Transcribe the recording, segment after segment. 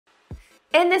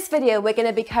In this video, we're going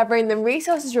to be covering the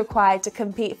resources required to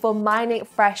compete for mining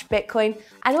fresh Bitcoin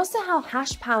and also how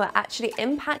hash power actually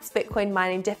impacts Bitcoin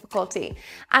mining difficulty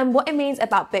and what it means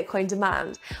about Bitcoin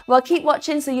demand. Well, keep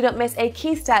watching so you don't miss a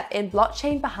key step in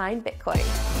blockchain behind Bitcoin.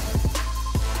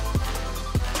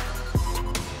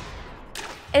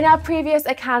 In our previous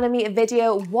Academy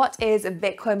video, What is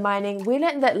Bitcoin Mining? We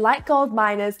learned that like gold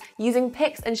miners using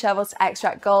picks and shovels to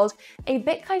extract gold, a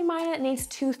Bitcoin miner needs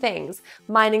two things,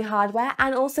 mining hardware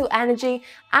and also energy,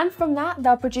 and from that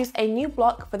they'll produce a new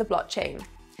block for the blockchain.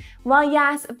 Well,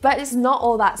 yes, but it's not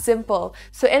all that simple.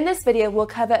 So in this video, we'll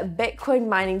cover Bitcoin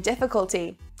mining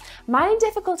difficulty. Mining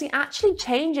difficulty actually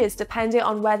changes depending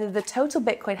on whether the total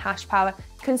Bitcoin hash power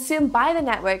consumed by the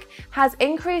network has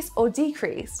increased or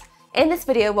decreased. In this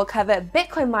video, we'll cover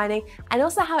Bitcoin mining and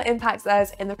also how it impacts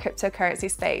us in the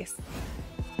cryptocurrency space.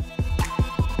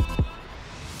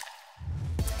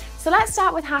 So let's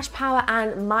start with hash power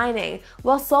and mining.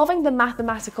 While solving the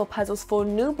mathematical puzzles for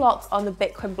new blocks on the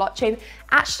Bitcoin blockchain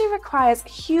actually requires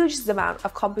huge amount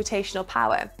of computational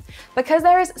power. Because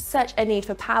there is such a need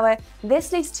for power,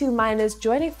 this leads to miners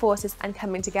joining forces and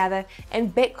coming together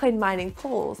in Bitcoin mining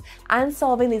pools and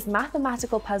solving these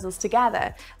mathematical puzzles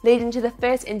together, leading to the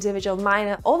first individual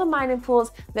miner or the mining pools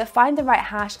that find the right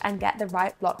hash and get the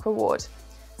right block reward.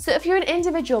 So if you're an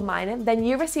individual miner, then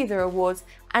you receive the rewards,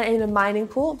 and in a mining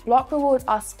pool, block rewards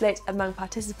are split among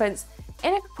participants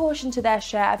in a proportion to their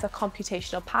share of the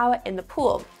computational power in the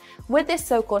pool. With this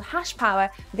so-called hash power,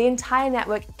 the entire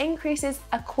network increases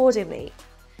accordingly.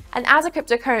 And as a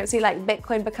cryptocurrency like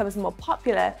Bitcoin becomes more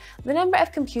popular, the number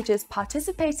of computers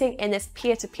participating in this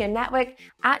peer-to-peer network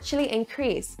actually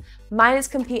increase. Miners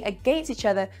compete against each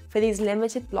other for these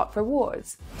limited block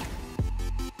rewards.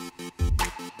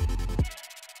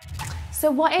 So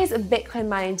what is Bitcoin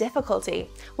mining difficulty?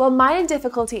 Well, mining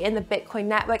difficulty in the Bitcoin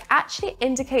network actually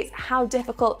indicates how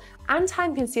difficult and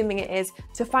time-consuming it is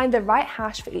to find the right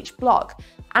hash for each block,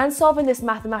 and solving this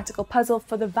mathematical puzzle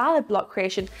for the valid block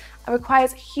creation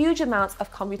requires huge amounts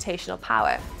of computational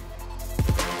power.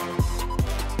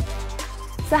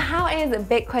 So how is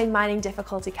Bitcoin mining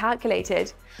difficulty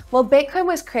calculated? Well, Bitcoin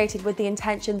was created with the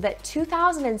intention that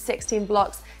 2016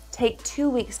 blocks take 2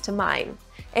 weeks to mine.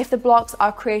 If the blocks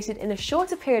are created in a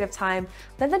shorter period of time,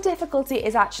 then the difficulty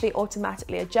is actually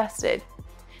automatically adjusted.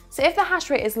 So if the hash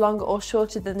rate is longer or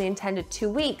shorter than the intended 2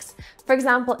 weeks, for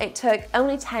example, it took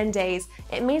only 10 days,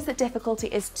 it means that difficulty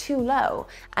is too low,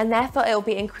 and therefore it will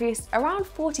be increased around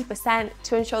 40%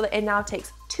 to ensure that it now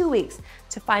takes 2 weeks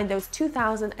to find those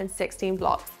 2016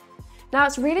 blocks. Now,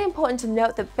 it's really important to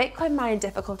note that Bitcoin mining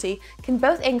difficulty can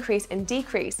both increase and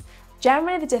decrease.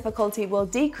 Generally, the difficulty will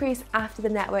decrease after the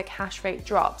network hash rate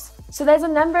drops. So there's a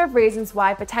number of reasons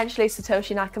why potentially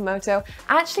Satoshi Nakamoto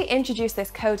actually introduced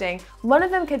this coding. One of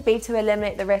them could be to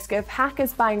eliminate the risk of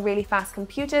hackers buying really fast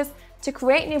computers to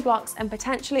create new blocks and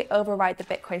potentially override the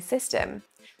Bitcoin system.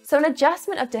 So an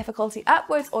adjustment of difficulty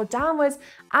upwards or downwards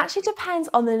actually depends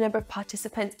on the number of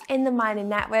participants in the mining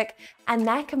network and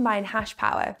their combined hash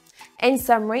power. In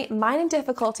summary, mining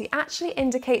difficulty actually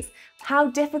indicates how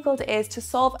difficult it is to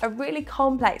solve a really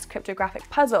complex cryptographic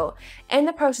puzzle in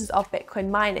the process of Bitcoin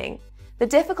mining. The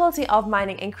difficulty of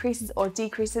mining increases or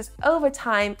decreases over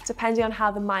time depending on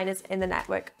how the miners in the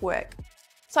network work.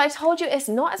 So I told you it's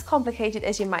not as complicated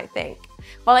as you might think.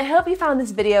 Well, I hope you found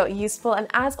this video useful, and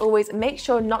as always, make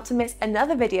sure not to miss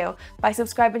another video by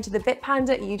subscribing to the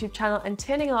Bitpanda YouTube channel and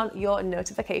turning on your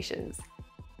notifications.